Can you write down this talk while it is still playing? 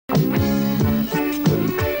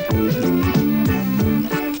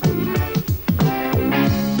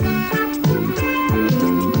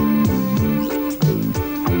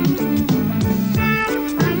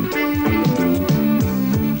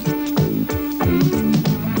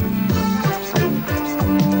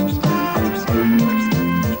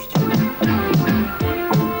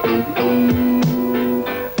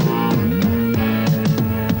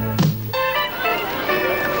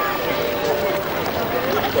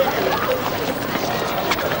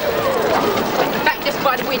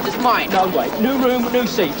mine. No, wait. New room, new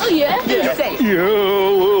seats. Oh, yeah? New seats. You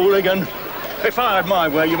hooligan. If I had my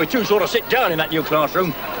way, you were too sort of sit down in that new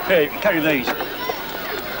classroom. Here, carry these.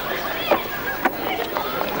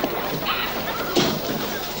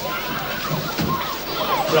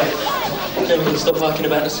 Right. Never can stop barking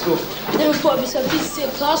about the school. Never thought I'd be so busy to sit in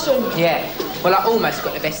a classroom. Yeah. Well, I almost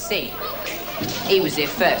got the best seat. He was there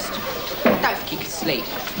first. Don't think he could sleep.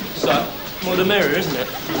 So, more the merrier, isn't it?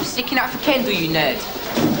 Sticking up for Kendall, you nerd.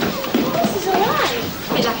 This is all right.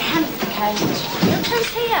 It's a bit like a hamster cage. Look who's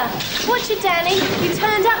here. Watch it, Danny. You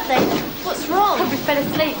turned up then. What's wrong? Probably fell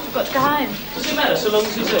asleep. Forgot to go home. Does it matter so long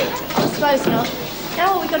as he's there? I suppose not.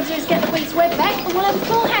 Now all we've got to do is get the week's web back and we'll have a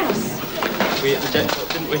full house. We hit the jackpot,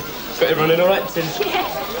 didn't we? Got everyone in all right, Tim? Yeah.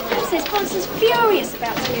 This sponsor's furious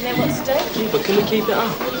about telling them what to do. Yeah, but can we keep it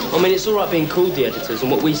up? I mean, it's all right being called the editors and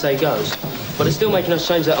what we say goes, but it's still making us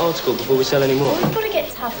change that article before we sell any more. Well, we've got to get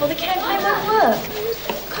tough or the campaign won't work.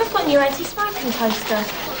 I've got a new anti-smoking poster.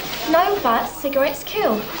 No butts, cigarettes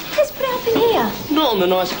kill. Let's put it up in here. Not on the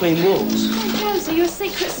nice clean walls. Oh, Rose, are you a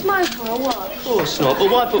secret smoker or what? Of course not, but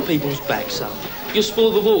why put people's backs up? You'll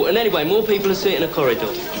spoil the wall, and anyway, more people are sitting in a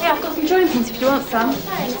corridor. Yeah, I've got some drawing pins if you want some.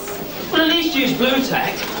 Thanks. Well, at least use blue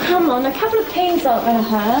tack. Come on, a couple of pins aren't going to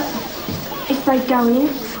hurt. If they go in.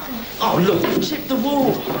 Oh, look, you chipped the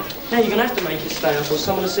wall. Now you're going to have to make it stay up or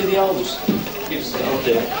someone will see the holes. Give us it, I'll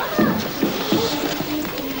do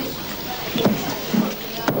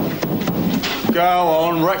it. Go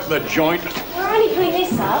on, wreck the joint. We're only putting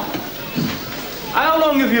this up. How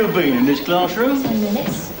long have you been in this classroom? 10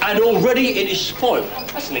 minutes. And already it is spoiled.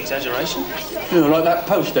 That's an exaggeration. You know, like that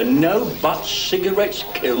poster, no butts, cigarettes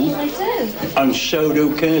kill. They do. And so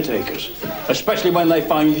do caretakers. Especially when they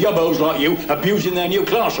find yubbos like you abusing their new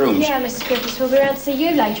classrooms. Yeah, Mr. Griffiths, we'll be around to see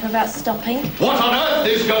you later about stopping. What on earth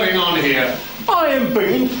is going on here? I am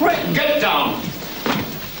being threatened. Get down!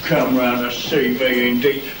 Come round to see me,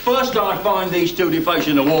 indeed. First I find these two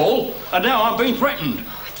defacing the wall, and now I'm being threatened.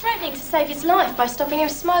 We're threatening to save his life by stopping him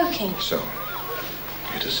smoking. So,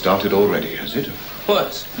 it has started already, has it?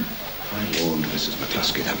 What? I warned Mrs.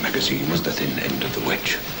 McCluskey that magazine was the thin end of the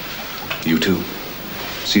wedge. You two,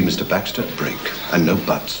 see Mr. Baxter, break, and no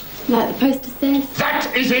buts. Like the poster says.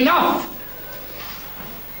 That is enough!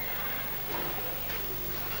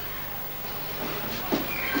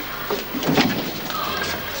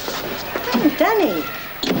 Oh, Danny.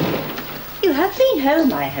 You have been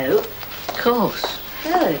home, I hope. Of course.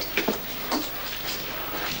 Good.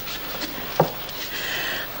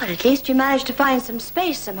 Well, at least you managed to find some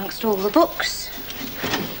space amongst all the books.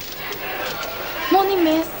 Morning,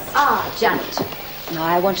 miss. Ah, Janet. Now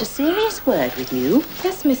I want a serious word with you.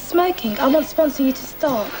 Yes, miss, smoking. I want to sponsor you to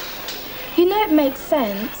stop. You know it makes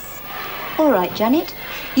sense. All right, Janet.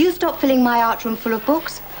 You stop filling my art room full of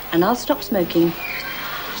books, and I'll stop smoking.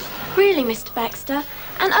 Really, Mr. Baxter?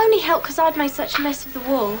 And only help because I'd made such a mess of the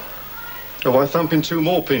wall. Oh, I thump in 2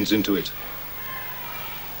 more pins into it.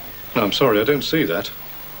 No, I'm sorry, I don't see that.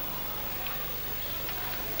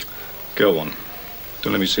 Go on.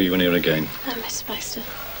 Don't let me see you in here again. No, Mr. Baxter.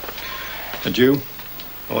 And you?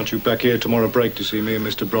 I want you back here tomorrow break to see me and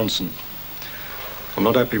Mr. Bronson. I'm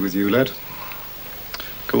not happy with you, lad.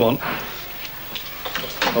 Go on.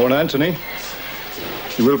 Oh, and Anthony,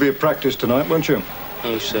 you will be at practice tonight, won't you?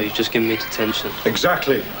 Oh, so you've just given me detention.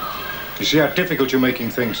 Exactly. You see how difficult you're making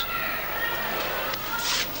things.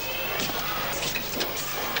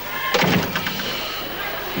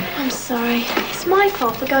 I'm sorry. It's my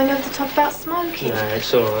fault for going over the top about smoking. No,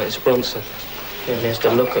 it's all right. It's Bronson. He only has to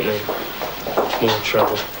look at me. More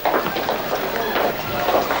trouble.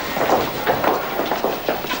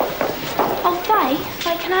 Oh, Faye,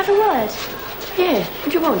 can I have a word? Yeah, what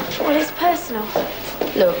do you want? Well, it's personal.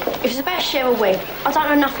 Look, if it's about Cheryl Webb, I don't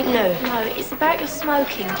know nothing new. No, it's about your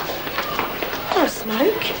smoking. I don't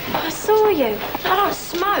smoke. I saw you. I don't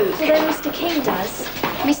smoke. Well, then Mr. King does.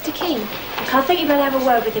 Mr. King. I think you better have a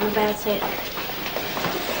word with him about it.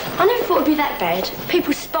 I never thought it'd be that bad.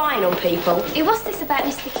 People spying on people. What's this about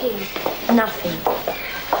Mr. King? Nothing.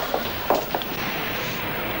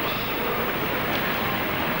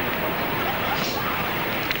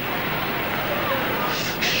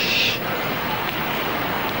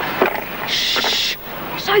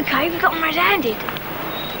 It's okay, we got him red-handed.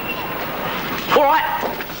 All right.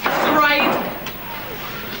 Afraid.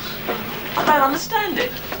 I don't understand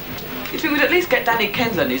it. You think we'd at least get Danny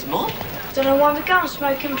Kendall and his mob? Don't know why we're going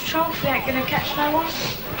smoking patrol if we ain't gonna catch no one.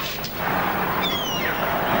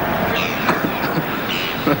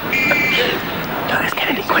 Let's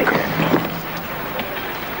get it quick.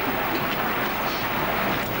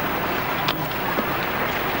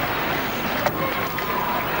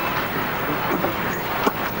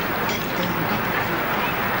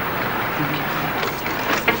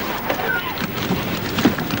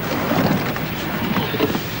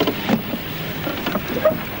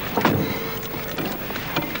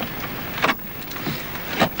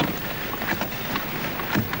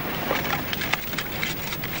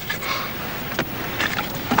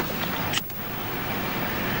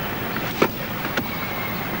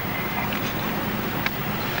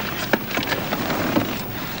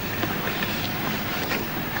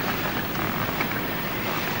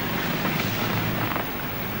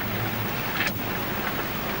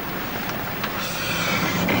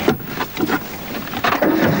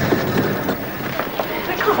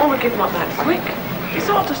 give him up that quick. It's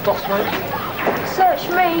hard to stop smoking. Search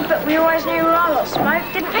me, but we always knew where I lot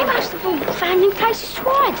smoked, didn't we? Most of all, found new places to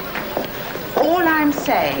hide. All I'm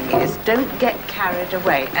saying is don't get carried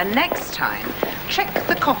away. And next time, check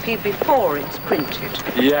the copy before it's printed.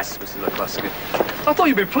 Yes, Mrs. McCluskey. I thought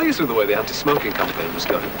you'd be pleased with the way the anti-smoking campaign was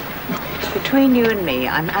going. Between you and me,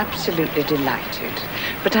 I'm absolutely delighted.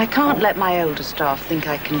 But I can't let my older staff think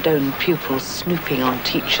I condone pupils snooping on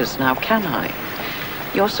teachers now, can I?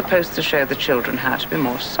 You're supposed to show the children how to be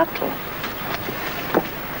more subtle.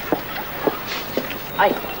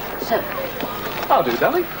 Hey, sir. How do,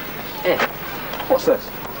 Danny? Here. What's this?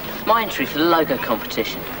 My entry for the logo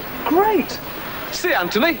competition. Great. See,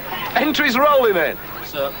 Anthony, entries rolling in.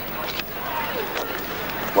 Sir.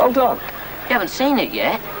 Well done. You haven't seen it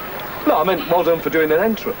yet? No, I meant well done for doing an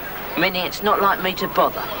entry. Meaning it's not like me to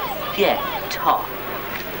bother. Yeah, Tar.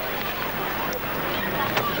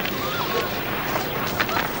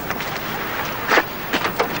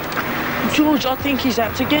 George, I think he's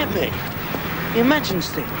out to get me. He imagines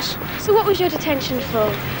things. So what was your detention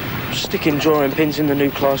for? Sticking drawing pins in the new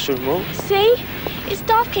classroom wall. See? His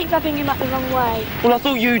staff keep rubbing him up the wrong way. Well, I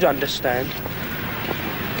thought you'd understand.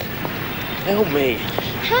 Help me.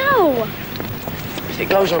 How? If it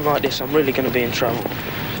goes on like this, I'm really going to be in trouble.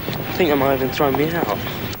 I think they might even throw me out.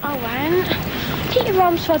 I won't. Keep your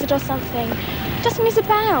arms folded or something. Just what he's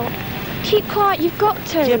about. Keep quiet, you've got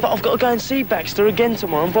to. Yeah, but I've got to go and see Baxter again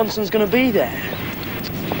tomorrow, and Bronson's going to be there.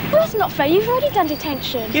 Well, that's not fair. You've already done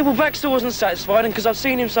detention. Yeah, well, Baxter wasn't satisfied, and because I've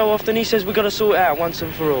seen him so often, he says we've got to sort it out once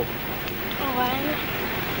and for all. I won't.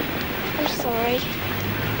 I'm sorry.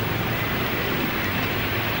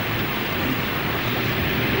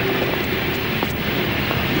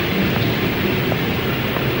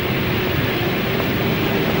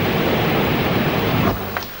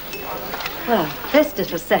 Well, this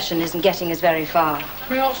little session isn't getting us very far.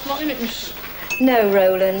 My heart's not in it, miss. No,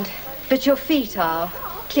 Roland, but your feet are.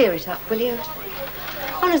 Clear it up, will you?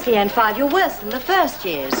 Honestly, N5, you're worse than the first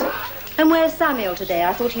years. And where's Samuel today?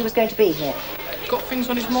 I thought he was going to be here. Got things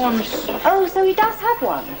on his mind, miss. Oh, so he does have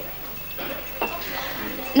one.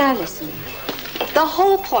 Now listen. The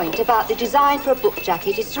whole point about the design for a book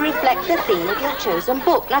jacket is to reflect the theme of your chosen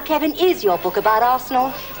book. Now, Kevin, is your book about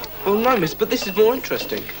Arsenal? Oh, no, miss, but this is more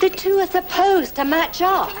interesting. The two are supposed to match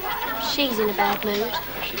up. She's in a bad mood.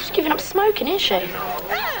 She's giving up smoking, isn't she?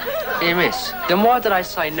 Here, miss. Then why did I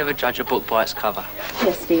say never judge a book by its cover?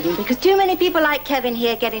 Yes, Stephen, because too many people like Kevin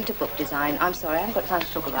here get into book design. I'm sorry, I haven't got time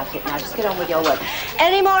to talk about it now. Just get on with your work.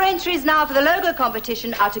 Any more entries now for the logo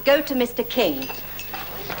competition are to go to Mr. King.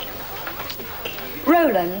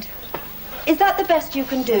 Roland, is that the best you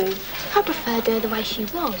can do? I preferred her the way she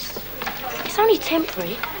was. It's only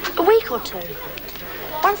temporary. A week or two.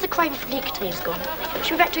 Once the craving for nicotine's gone,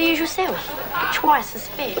 she'll be back to her usual self. But twice as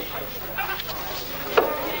fit.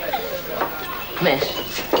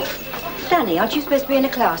 Miss? Danny, aren't you supposed to be in a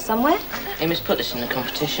class somewhere? You must put this in the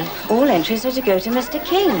competition. All entries are to go to Mr.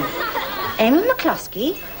 King. Eamon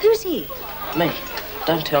McCluskey? Who's he? Me?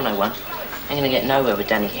 Don't tell no one. I'm going to get nowhere with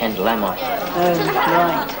Danny Kendall, am I? Oh,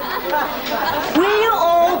 right. Will you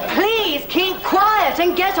all please keep quiet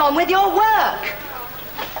and get on with your work?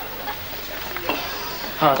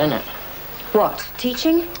 Hard, isn't it? What,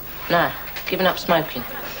 teaching? Nah, giving up smoking.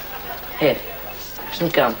 Here, some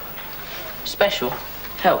gum. Special.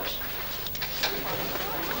 Helps.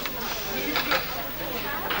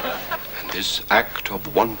 And this act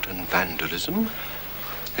of wanton vandalism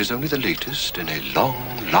is only the latest in a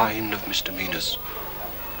long line of misdemeanors.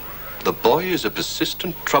 The boy is a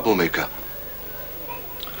persistent troublemaker.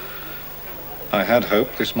 I had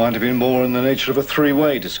hoped this might have been more in the nature of a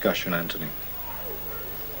three-way discussion, Anthony.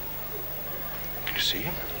 You see,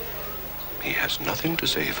 he has nothing to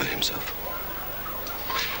say for himself.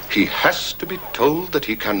 He has to be told that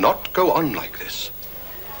he cannot go on like this.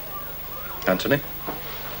 Anthony?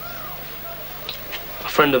 A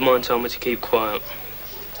friend of mine told me to keep quiet.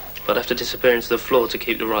 But I'd have to disappear into the floor to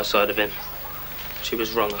keep the right side of him. She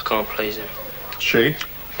was wrong. I can't please him. She?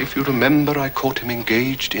 If you remember, I caught him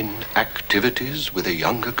engaged in activities with a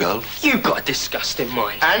younger girl. You've got a disgusting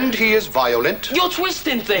mind. And he is violent. You're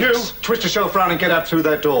twisting things. You, twist yourself round and get out through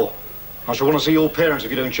that door. I shall want to see your parents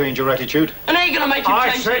if you don't change your attitude. And how are you going to make him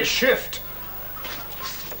I change said it? shift.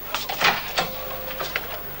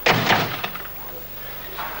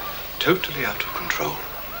 Totally out of control.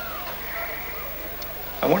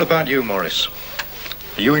 And what about you, Morris?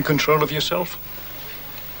 Are you in control of yourself?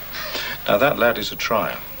 Now, that lad is a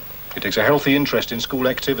trier. He takes a healthy interest in school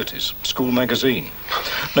activities, school magazine.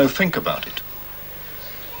 No, think about it.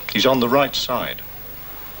 He's on the right side.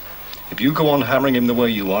 If you go on hammering him the way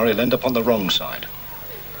you are, he'll end up on the wrong side.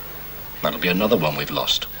 That'll be another one we've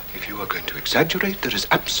lost. If you are going to exaggerate, there is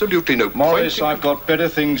absolutely no Morris, point. I've got better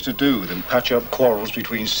things to do than patch up quarrels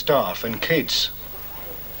between staff and kids.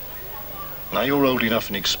 Now you're old enough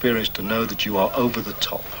and experienced to know that you are over the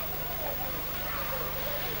top.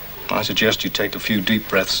 I suggest you take a few deep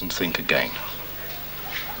breaths and think again.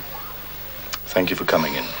 Thank you for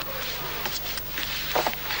coming in.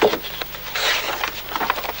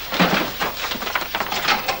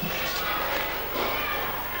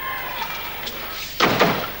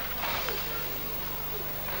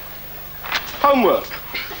 Homework.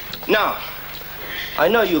 Now, I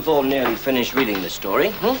know you've all nearly finished reading the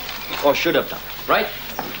story, or should have done, right?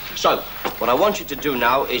 So, what I want you to do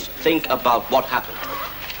now is think about what happened.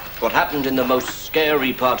 What happened in the most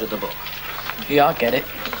scary part of the book. Yeah, I get it.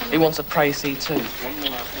 He wants a précis too.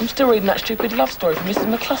 I'm still reading that stupid love story from Mrs.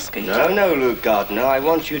 McCluskey. No, Luke Gardner. I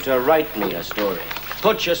want you to write me a story.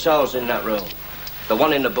 Put yourselves in that room. The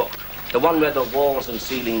one in the book. The one where the walls and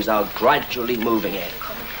ceilings are gradually moving in.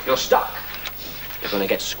 You're stuck. You're going to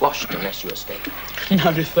get squashed unless you escape.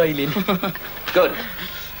 No feeling. Good.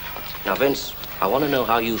 Now, Vince, I want to know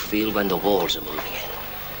how you feel when the walls are moving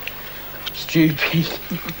in. Stupid.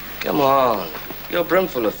 Come on. You're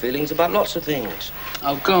brimful of feelings about lots of things.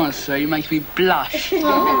 Oh, go on, sir. You make me blush.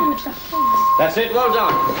 That's it. Well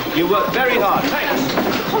done. You worked very hard. Thanks.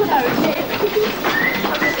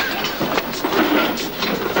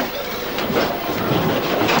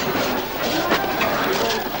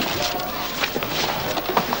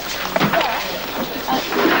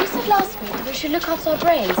 You said last week that we should look after our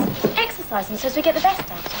brains. Exercise them so as we get the best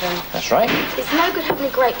out of them. That's right. It's no good having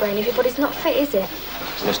a great brain if your body's not fit, is it?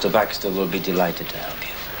 Mr. Baxter will be delighted to help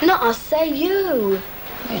you. Not us, say you.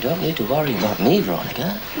 You don't need to worry about me,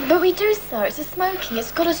 Veronica. But we do, sir. It's the smoking.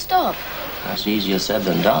 It's got to stop. That's easier said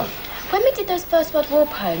than done. When we did those First World War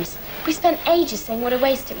poems, we spent ages saying what a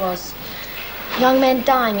waste it was. Young men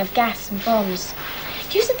dying of gas and bombs.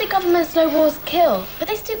 You said the government's no wars kill, but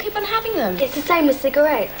they still keep on having them. It's the same as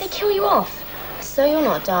cigarettes. They kill you off. So you're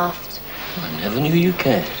not daft. I never knew you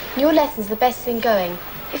cared. Your lesson's the best thing going.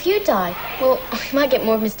 If you die, well, we might get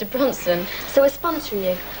more of Mr. Bronson. So we're sponsoring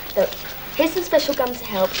you. Look, here's some special gum to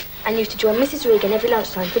help, and you to join Mrs. Regan every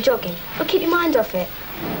lunchtime for jogging. We'll keep your mind off it.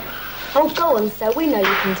 Oh, go on, sir. We know you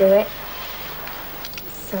can do it.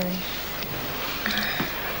 Sorry.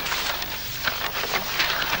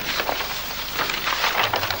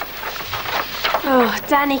 Oh,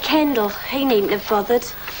 Danny Kendall. He needn't have bothered.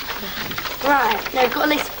 Right, now we've got at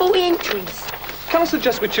least 40 entries. Can I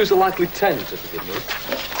suggest we choose a likely 10 to begin with?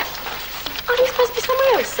 Are you supposed to be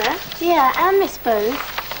somewhere else, sir? Yeah, and Miss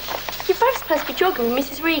Booth. You're both supposed to be jogging with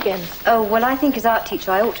Mrs. Regan. Oh, well, I think as art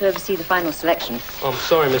teacher I ought to oversee the final selection. I'm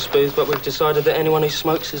sorry, Miss Booth, but we've decided that anyone who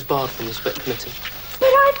smokes is barred from the spec committee. But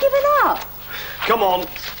I've given up. Come on.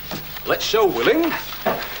 Let's show willing.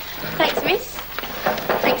 Thanks, miss.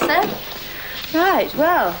 Thanks, sir. Right,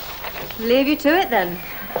 well, leave you to it then.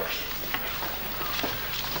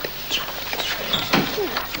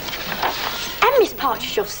 And Miss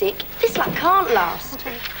Partridge off sick. This luck can't last.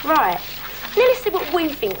 Right. Now let's see what we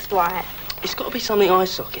think's right. It's got to be something eye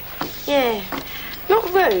socket. Yeah. Not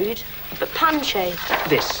rude, but punchy.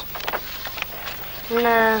 This.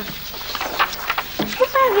 Nah. What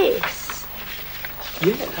about this?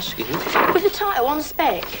 Yeah, that's good. With the title on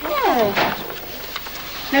spec. Yeah.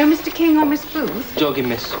 No, Mr. King or Miss Booth? Jogging,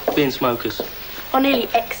 miss. Being smokers. Or nearly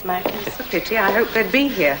ex-smokers. It's a pity. I hope they'd be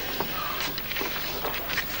here.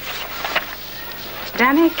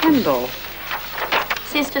 Danny Kendall.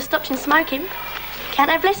 Seems to have stopped in smoking. Can't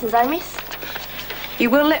have lessons, eh, miss? You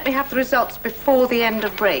will let me have the results before the end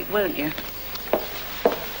of break, won't you?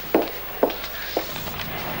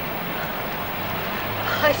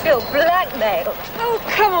 I feel blackmailed. Oh,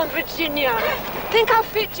 come on, Virginia. Think how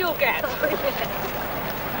fit you'll get.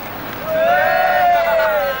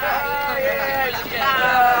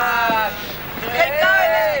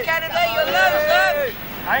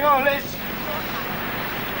 Hang on, Liz.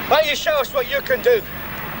 Why don't you show us what you can do?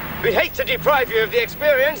 We'd hate to deprive you of the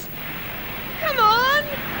experience. Come on.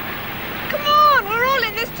 Come on, we're all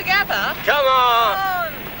in this together. Come on. Come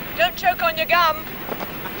on. Don't choke on your gum.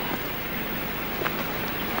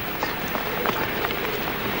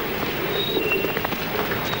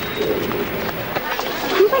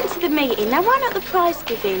 You went to the meeting. Now, why not the prize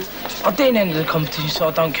giving? I didn't enter the competition, so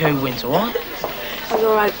I don't care who wins, all right? Oh,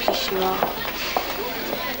 you're hopeless, you are.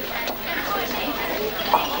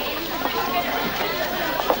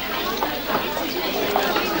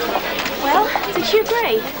 Well, did you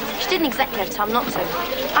agree? She didn't exactly have time not to.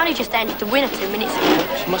 I only just handed the winner 2 minutes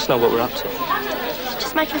ago. She must know what we're up to.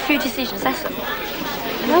 Just making a few decisions, that's all.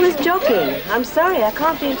 I was jogging. I'm sorry, I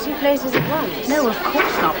can't be in two places at once. No, of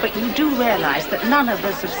course not, but you do realise that none of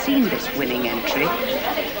us have seen this winning entry.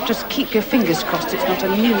 Just keep your fingers crossed it's not a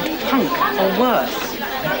nude punk or worse.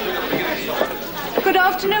 Good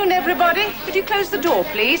afternoon, everybody. Could you close the door,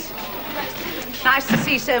 please? Nice to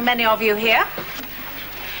see so many of you here.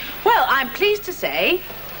 Well, I'm pleased to say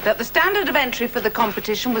that the standard of entry for the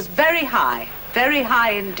competition was very high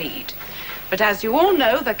indeed. But as you all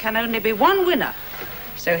know, there can only be one winner.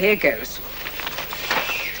 So here goes.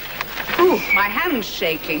 Ooh, my hand's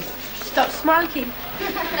shaking. Stop smoking.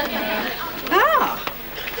 Ah.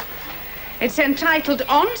 It's entitled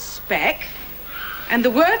On Spec, and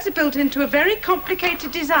the words are built into a very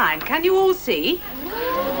complicated design. Can you all see?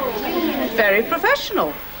 Very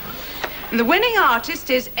professional. And the winning artist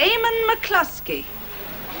is Eamon McCluskey.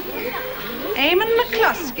 Eamon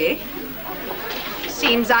McCluskey?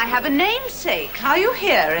 Seems I have a namesake. Are you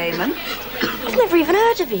here, Eamon? I've never even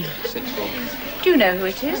heard of him. Do you know who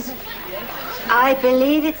it is? I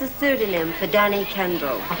believe it's a pseudonym for Danny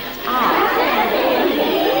Kendall.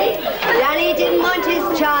 Danny didn't want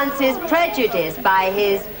his chances prejudiced by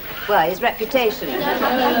his reputation.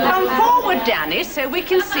 Come forward, Danny, so we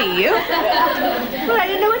can see you. Well, I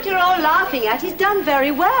don't know what you're all laughing at. He's done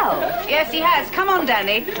very well. Yes, he has. Come on,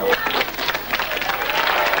 Danny.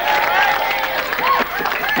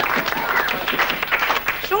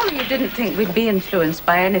 Surely you didn't think we'd be influenced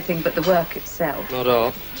by anything but the work itself. Not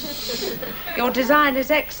all. Your design is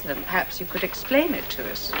excellent. Perhaps you could explain it to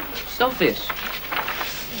us. It's obvious.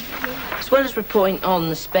 As well as reporting on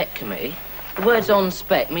the spec committee, the words on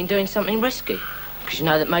spec mean doing something risky. Because you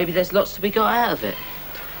know that maybe there's lots to be got out of it.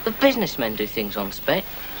 The businessmen do things on spec.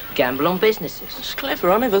 Gamble on businesses. It's clever.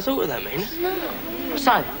 I never thought of that, Mina. No.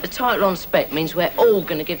 So, the title on spec means we're all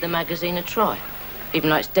going to give the magazine a try. Even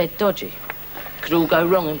though it's dead dodgy. Could all go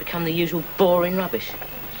wrong and become the usual boring rubbish.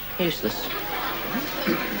 Useless.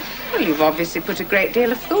 Well, you've obviously put a great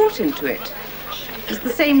deal of thought into it. Is the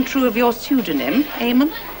same true of your pseudonym, Eamon?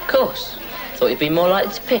 Of course. Thought you'd be more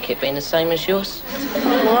likely to pick it, being the same as yours.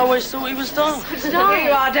 Well, I always thought he was dumb. Here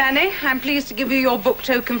you are, Danny. I'm pleased to give you your book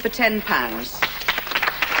token for £10.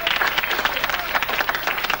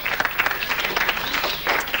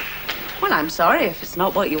 Well, I'm sorry if it's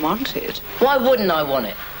not what you wanted. Why wouldn't I want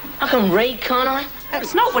it? I can read, can't I?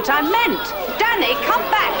 That's not what I meant. Danny, come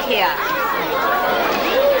back here.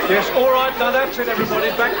 Yes, all right, now that's it, everybody.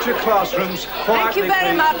 Back to your classrooms. Thank you Quietly, very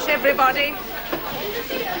please. much, everybody.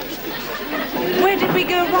 Where did we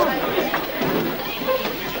go wrong?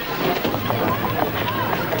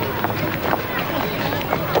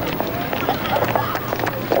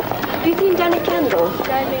 Have you seen Danny Kendall?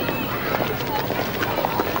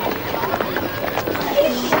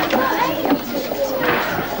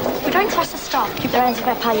 We don't trust the staff to keep their hands in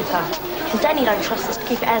their paper. And Danny don't trust us to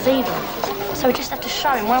keep it as either. So we just have to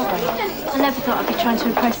show him, won't we? I never thought I'd be trying to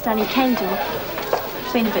impress Danny Kendall.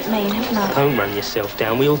 Been a bit mean, haven't I? Don't run yourself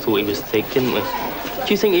down. We all thought he was thick, didn't we? Do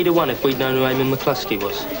you think he'd have won if we'd known who Eamon McCluskey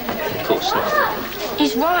was? Of course not.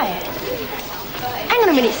 He's right. Hang on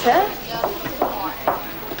a minute, sir.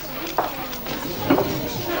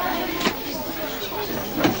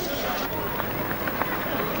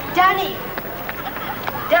 Danny!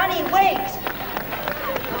 Danny, wait!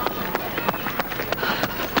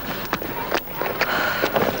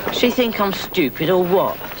 She think I'm stupid or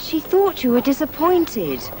what? She thought you were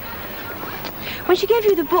disappointed. When she gave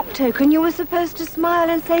you the book token, you were supposed to smile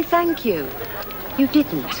and say thank you. You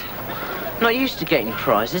didn't. Not used to getting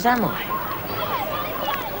prizes, am I?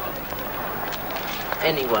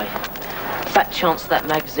 Anyway, fat chance of that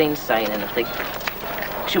magazine saying anything.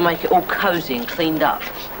 She'll make it all cosy and cleaned up.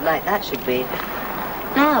 Like that should be.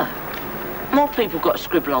 No. More people got to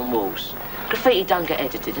scribble on walls. Graffiti don't get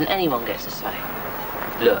edited and anyone gets a say.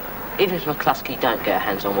 Look, even if McCluskey don't get her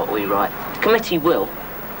hands on what we write, the committee will.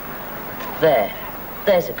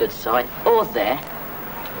 There's a good site. Or there.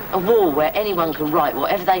 A wall where anyone can write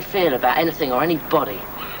whatever they feel about anything or anybody.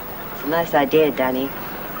 It's a nice idea, Danny.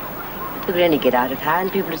 It would only get out of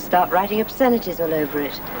hand. People would start writing obscenities all over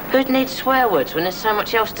it. Who'd need swear words when there's so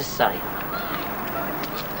much else to say?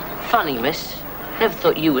 Funny, miss. Never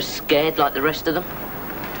thought you were scared like the rest of them.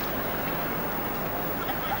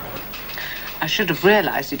 I should have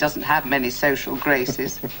realised he doesn't have many social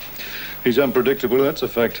graces. He's unpredictable, that's a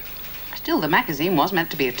fact. Still, the magazine was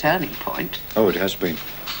meant to be a turning point. Oh, it has been.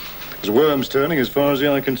 There's worms turning as far as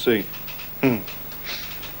the eye can see.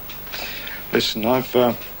 Listen, I've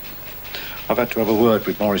had to have a word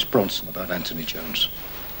with Maurice Bronson about Anthony Jones.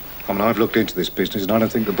 I mean, I've looked into this business and I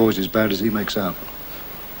don't think the boy's as bad as he makes out.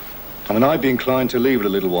 I mean, I'd be inclined to leave it a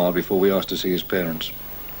little while before we ask to see his parents.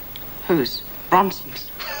 Whose?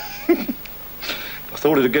 Bronson's?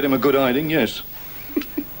 thought it'd get him a good hiding, yes.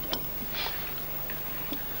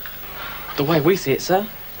 The way we see it, sir,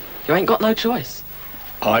 you ain't got no choice.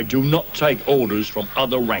 I do not take orders from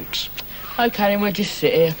other ranks. OK, then we'll just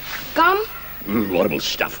sit here. Gum Horrible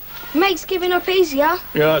stuff. makes giving up easier.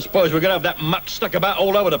 Yeah, I suppose we're going to have that muck stuck about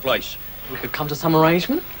all over the place. We could come to some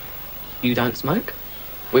arrangement. You don't smoke.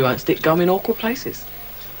 We won't stick gum in awkward places.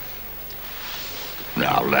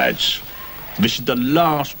 Now, lads, this is the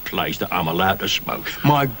last place that I'm allowed to smoke.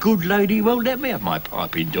 My good lady won't let me have my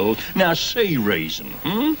pipe indoors. Now, see reason,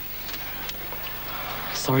 hmm?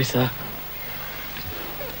 Sorry, sir.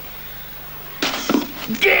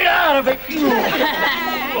 Get out of it!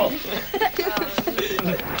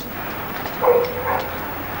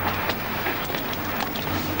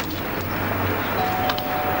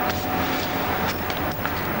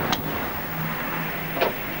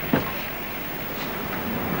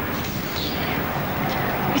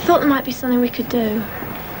 We thought there might be something we could do.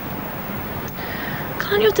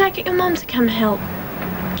 Can't your dad get your mum to come and help?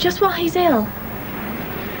 Just while he's ill.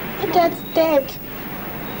 My dad's dead.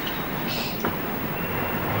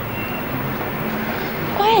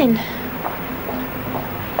 When?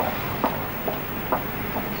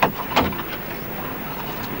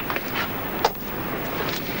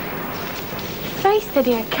 They said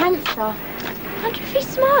he had cancer. I wonder if he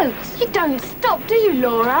smokes. You don't stop, do you,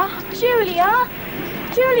 Laura? Julia?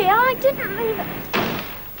 Julia, I didn't mean it.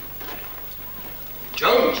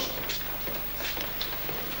 Jones!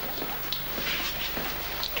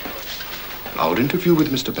 Our interview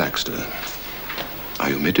with Mr. Baxter.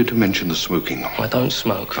 I omitted to mention the smoking. I don't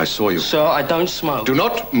smoke. I saw you. Sir, I don't smoke. Do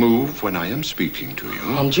not move when I am speaking to you.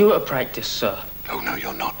 I'm due at practice, sir. Oh, no,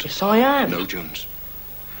 you're not. Yes, I am. No, Jones.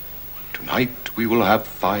 Tonight we will have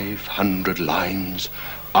 500 lines.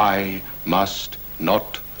 I must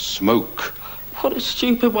not smoke. What a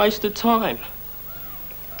stupid waste of time.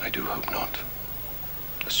 I do hope not.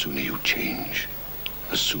 The sooner you change,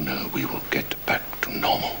 the sooner we will get back to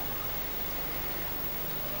normal.